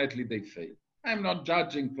 Unfortunately, they failed. I'm not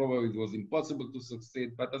judging, probably it was impossible to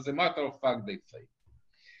succeed, but as a matter of fact, they failed.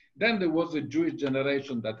 Then there was a Jewish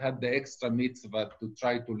generation that had the extra mitzvah to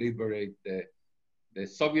try to liberate the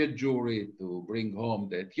Soviet Jewry, to bring home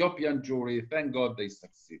the Ethiopian Jewry. Thank God they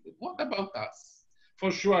succeeded. What about us?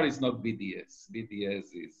 For sure, it's not BDS.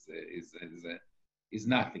 BDS is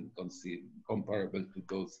nothing comparable to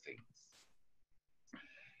those things.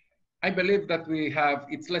 I believe that we have,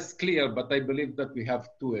 it's less clear, but I believe that we have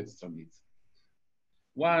two extra mitzvahs.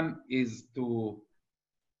 One is to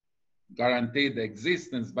guarantee the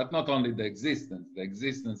existence, but not only the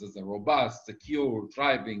existence as a robust, secure,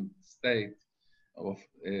 thriving state of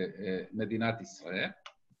Medinat Israel.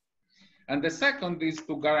 And the second is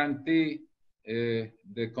to guarantee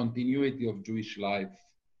the continuity of Jewish life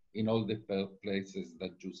in all the places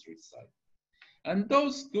that Jews reside. And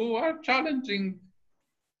those two are challenging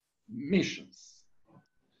missions.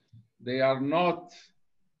 They are not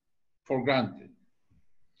for granted.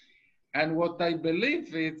 And what I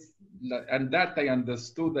believe is, and that I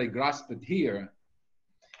understood, I grasped it here,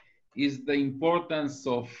 is the importance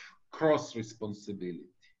of cross-responsibility.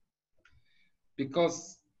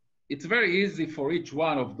 Because it's very easy for each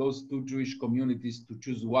one of those two Jewish communities to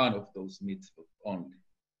choose one of those mitzvot only.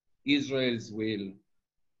 Israel's will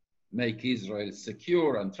make Israel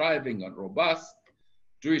secure and thriving and robust.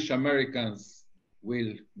 Jewish Americans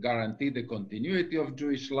will guarantee the continuity of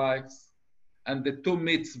Jewish lives, and the two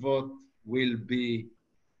mitzvot will be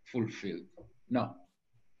fulfilled. No.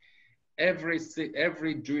 Every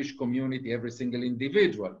Jewish community, every single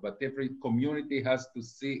individual, but every community has to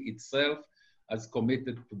see itself as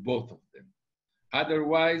committed to both of them.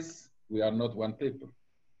 Otherwise, we are not one people.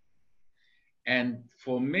 And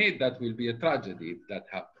for me, that will be a tragedy if that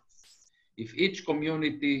happens. If each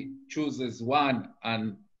community chooses one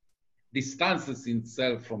and distances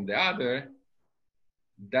itself from the other,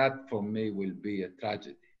 that for me will be a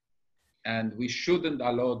tragedy. And we shouldn't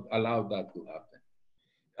allow that to happen.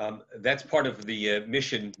 That's part of the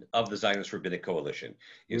mission of the Zionist Rabbinic Coalition,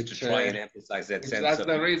 is to try and emphasize that sense. That's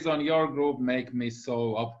the reason your group make me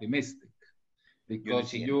so optimistic,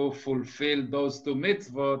 because unity. You fulfill those two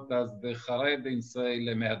mitzvot, as the Haredim say,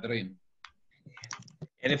 lemehadrin.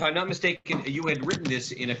 And if I'm not mistaken, you had written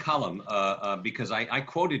this in a column because I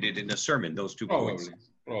quoted it in a sermon, those two points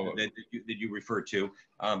that you referred to,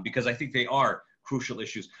 because I think they are crucial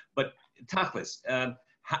issues. But Tachlis,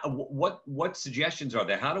 what suggestions are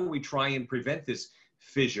there? How do we try and prevent this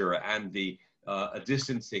fissure and the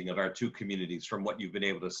distancing of our two communities from what you've been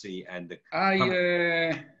able to see? And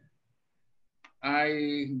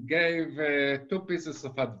I gave two pieces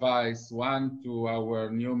of advice, one to our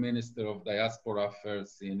new Minister of Diaspora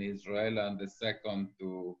Affairs in Israel, and the second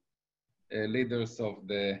to leaders of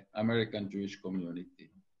the American Jewish community.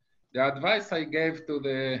 The advice I gave to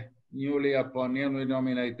the newly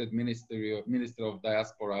nominated Minister of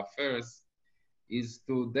Diaspora Affairs is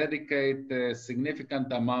to dedicate a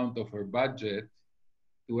significant amount of her budget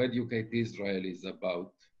to educate Israelis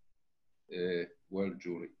about world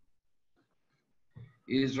Jewry.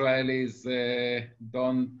 Israelis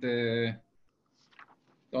don't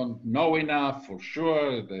know enough, for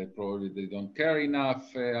sure. They don't care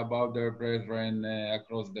enough about their brethren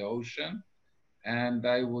across the ocean, and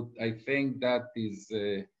I think that is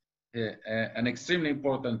an extremely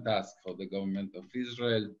important task for the government of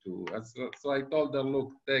Israel to. So I told her,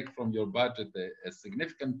 look, take from your budget a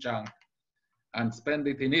significant chunk and spend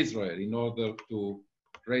it in Israel in order to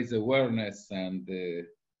raise awareness. And you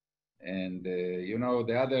know,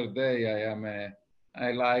 the other day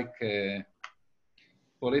I like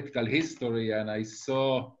political history, and I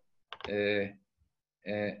saw a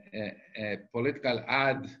political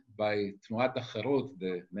ad by Tnuat HaCharut,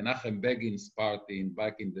 the Menachem Begin's party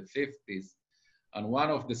back in the 50s. And one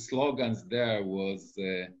of the slogans there was,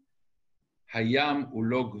 Hayam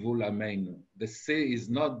ulo gvul ameinu. The sea is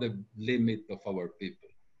not the limit of our people.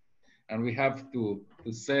 And we have to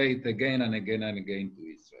say it again and again and again to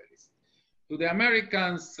Israelis. To the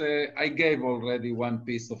Americans, I gave already one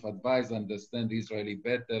piece of advice: understand Israeli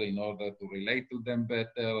better in order to relate to them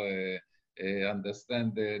better,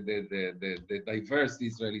 understand the diverse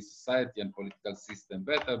Israeli society and political system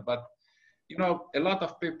better. But, you know, a lot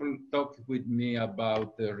of people talk with me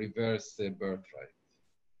about the reverse birthright.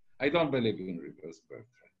 I don't believe in reverse birthright.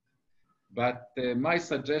 But my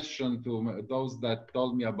suggestion to those that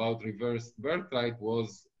told me about reverse birthright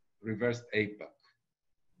was reverse APAC.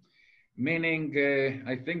 Meaning,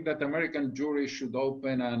 I think that American Jewry should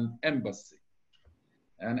open an embassy,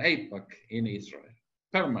 an APAC in Israel,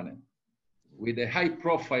 permanent, with a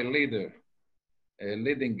high-profile leader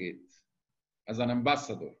leading it as an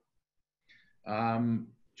ambassador,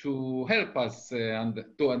 to help us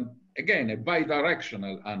again, a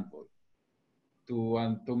bi-directional envoy, to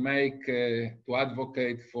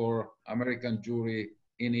advocate for American Jewry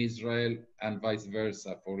in Israel and vice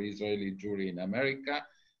versa for Israeli Jewry in America,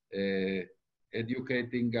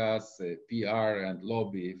 educating us, PR and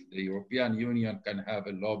lobby. If the European Union can have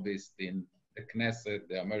a lobbyist in the Knesset,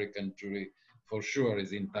 the American Jewry for sure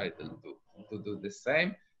is entitled to do the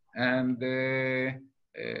same. And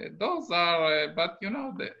those are, but you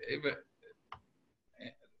know,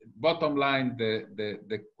 bottom line,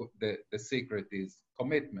 the secret is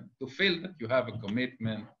commitment. To feel that you have a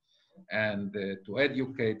commitment, and to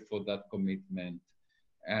educate for that commitment,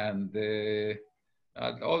 and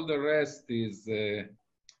all the rest is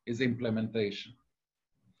implementation.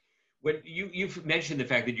 When you've mentioned the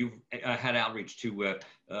fact that you've had outreach to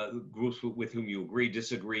groups with whom you agree,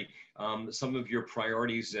 disagree, some of your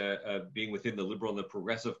priorities being within the liberal and the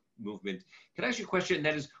progressive movement. Can I ask you a question? And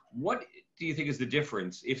that is, what do you think is the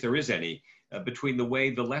difference, if there is any, between the way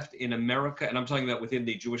the left in America, and I'm talking about within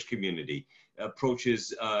the Jewish community,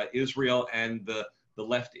 approaches Israel and the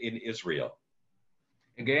left in Israel?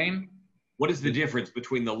 Again? What is the difference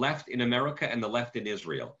between the left in America and the left in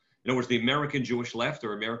Israel? In other words, the American Jewish left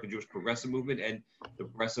or American Jewish progressive movement and the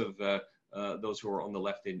progressive, those who are on the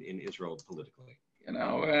left in Israel politically? You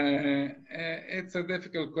know, it's a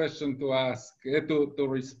difficult question to ask, to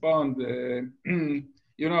respond.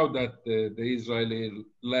 You know that the Israeli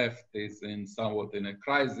left is somewhat in a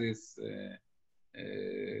crisis,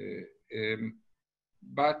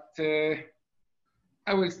 but I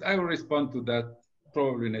will respond to that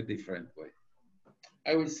probably in a different way.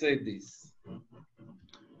 I will say this.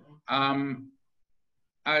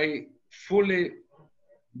 I fully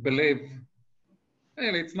believe,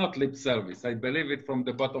 and it's not lip service, I believe it from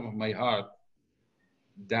the bottom of my heart,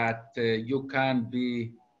 that you can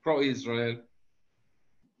be pro-Israel,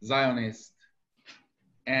 Zionist,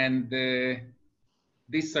 and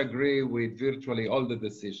disagree with virtually all the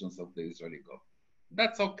decisions of the Israeli government.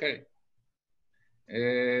 That's okay.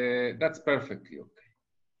 That's perfectly okay.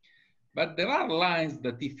 But there are lines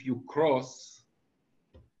that if you cross,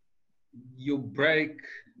 you break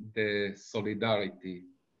the solidarity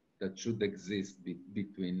that should exist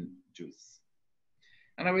between Jews.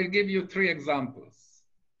 And I will give you 3 examples.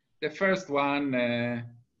 The first one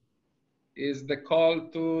is the call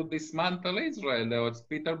to dismantle Israel. That was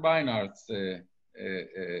Peter Beinart's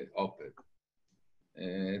op-ed.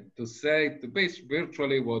 To say, to be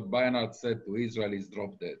virtually what Beinart said to Israel is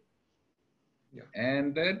drop dead. Yeah.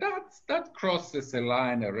 And that crosses a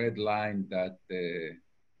line, a red line that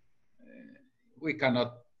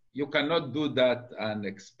you cannot do that and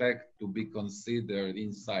expect to be considered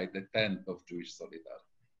inside the tent of Jewish solidarity.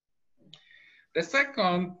 The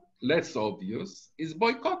second, less obvious, is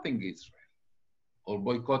boycotting Israel or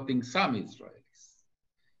boycotting some Israelis.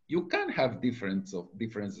 You can have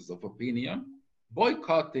differences of opinion.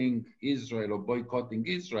 Boycotting Israel or boycotting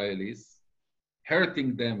Israelis,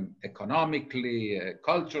 hurting them economically,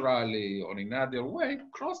 culturally, or in other way,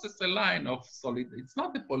 crosses a line of solidarity. It's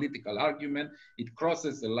not a political argument. It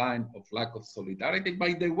crosses a line of lack of solidarity.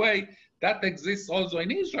 By the way, that exists also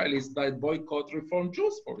in Israel, is that boycott Reform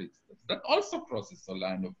Jews, for instance. That also crosses a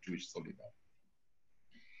line of Jewish solidarity.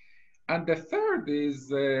 And the third is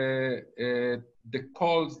the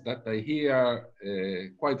calls that I hear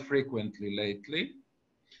quite frequently lately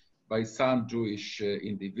by some Jewish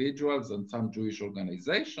individuals and some Jewish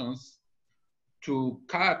organizations to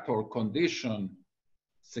cut or condition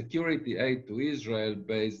security aid to Israel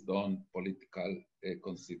based on political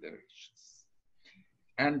considerations.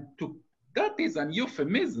 And that is an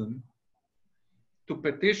euphemism to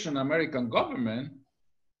petition American government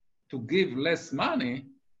to give less money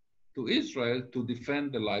to Israel to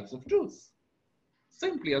defend the lives of Jews.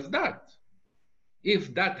 Simply as that.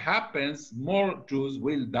 If that happens, more Jews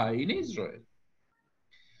will die in Israel.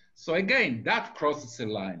 So again, that crosses a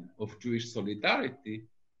line of Jewish solidarity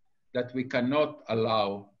that we cannot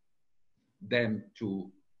allow them to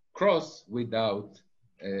cross without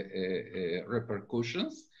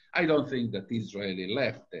repercussions. I don't think that Israeli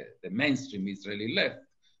left, the mainstream Israeli left,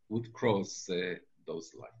 would cross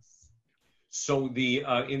those lines. So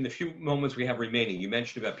in the few moments we have remaining, you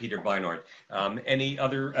mentioned about Peter Beinart. Any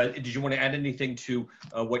other? Did you want to add anything to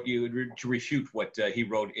to refute what he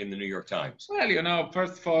wrote in the New York Times? Well, you know,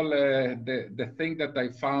 first of all, the thing that I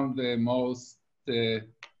found the most,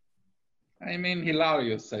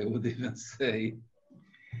 hilarious, I would even say,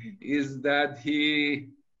 is that he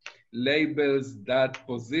labels that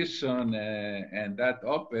position and that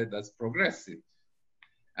op-ed as progressive.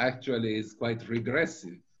 Actually, it's quite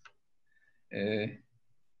regressive.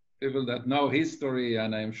 People that know history,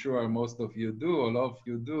 and I'm sure most of you do, all of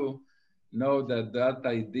you do, know that that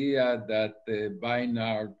idea that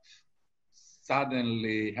Beinart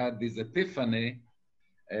suddenly had this epiphany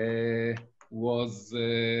was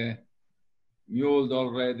mulled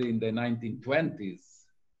already in the 1920s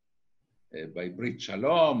by Brit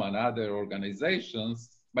Shalom and other organizations,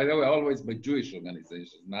 by the way, always by Jewish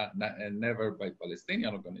organizations, and never by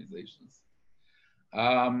Palestinian organizations.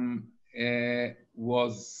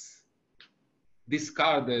 Was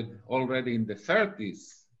discarded already in the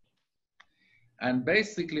 30s. And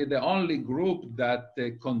basically the only group that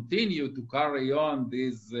continued to carry on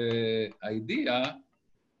this idea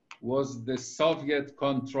was the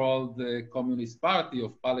Soviet-controlled Communist Party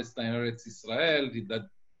of Palestine Eretz Israel that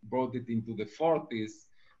brought it into the 40s,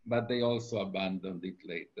 but they also abandoned it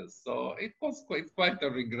later. So it was quite a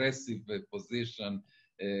regressive position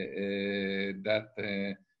that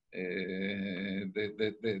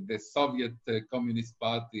the Soviet Communist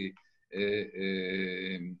Party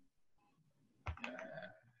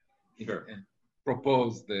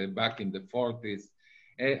proposed back in the 40s.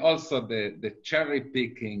 Also the cherry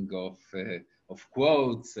picking of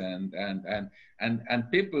quotes and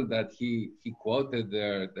people that he quoted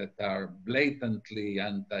there that are blatantly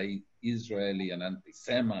anti-Israeli and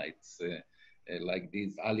anti-Semites, like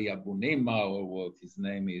this Ali Abu Nima, or what his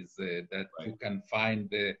name is, that you can find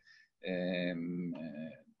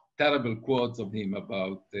terrible quotes of him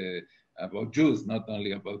about Jews, not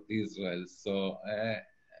only about Israel. So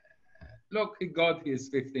look, he got his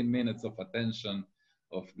 15 minutes of attention,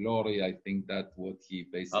 of glory. I think that's what he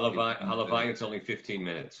basically... Halavai, it's only 15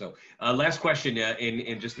 minutes. So last question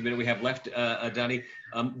in just a minute we have left, Dani.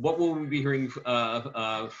 What will we be hearing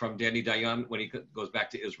from Dani Dayan when he goes back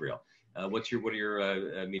to Israel? What are your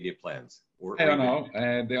immediate plans? I don't know.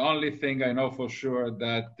 The only thing I know for sure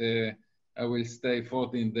that I will stay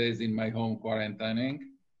 14 days in my home quarantining,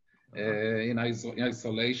 in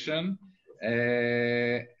isolation.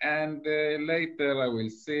 And later I will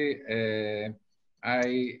see.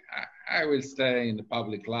 I will stay in the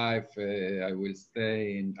public life. I will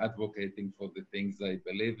stay in advocating for the things I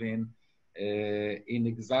believe in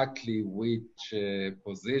exactly which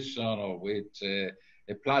position or which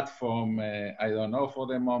a platform, I don't know for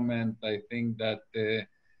the moment. I think that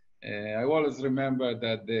I always remember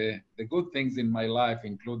that the good things in my life,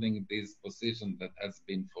 including this position that has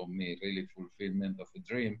been for me really fulfillment of a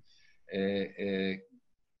dream,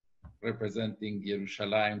 representing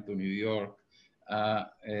Jerusalem to New York,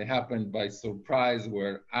 happened by surprise,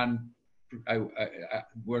 were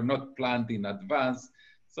not planned in advance.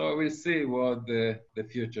 So we'll see what the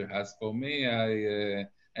future has for me. I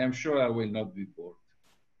am sure I will not be bored.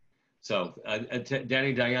 So,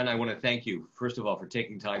 Dani, Dayan, I want to thank you, first of all, for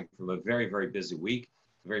taking time from a very, very busy week,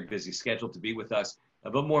 a very busy schedule to be with us.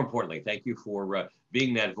 But more importantly, thank you for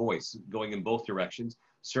being that voice, going in both directions.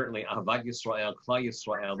 Certainly, Ahavat Yisrael, Klal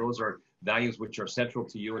Yisrael, those are values which are central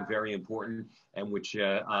to you and very important, and which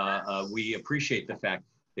we appreciate the fact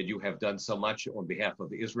that you have done so much on behalf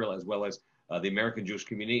of Israel as well as the American Jewish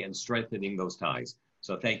community and strengthening those ties.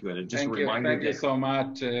 So thank you. And just a reminder. Thank you so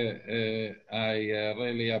much. I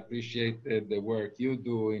really appreciate the work you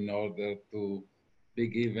do in order to be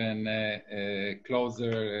given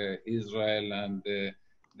closer Israel and the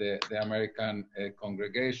American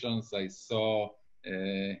congregations. I saw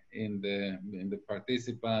in the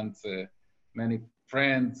participants many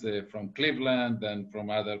friends from Cleveland and from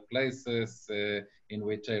other places in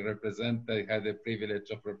which I represent. I had the privilege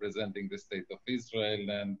of representing the State of Israel,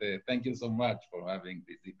 and thank you so much for having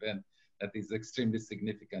this event that is extremely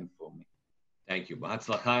significant for me. Thank you.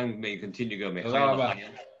 May you continue to go. Toda rabba.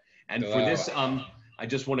 And for this, I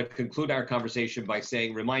just want to conclude our conversation by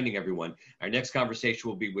reminding everyone, our next conversation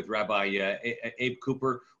will be with Rabbi Abe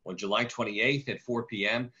Cooper on July 28th at 4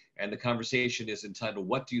 p.m. And the conversation is entitled,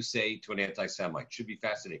 "What Do You Say to an Anti-Semite?" Should be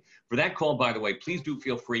fascinating. For that call, by the way, please do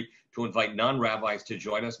feel free to invite non-rabbis to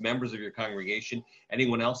join us, members of your congregation.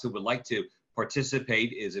 Anyone else who would like to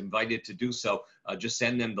participate is invited to do so. Just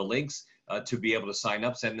send them the links to be able to sign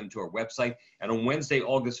up, send them to our website. And on Wednesday,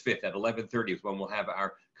 August 5th at 11:30 is when we'll have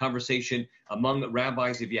our conversation among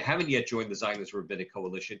rabbis. If you haven't yet joined the Zionist Rabbinic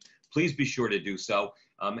Coalition, please be sure to do so.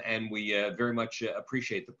 And we very much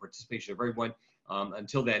appreciate the participation of everyone.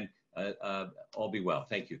 Until then, all be well.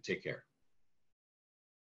 Thank you. Take care.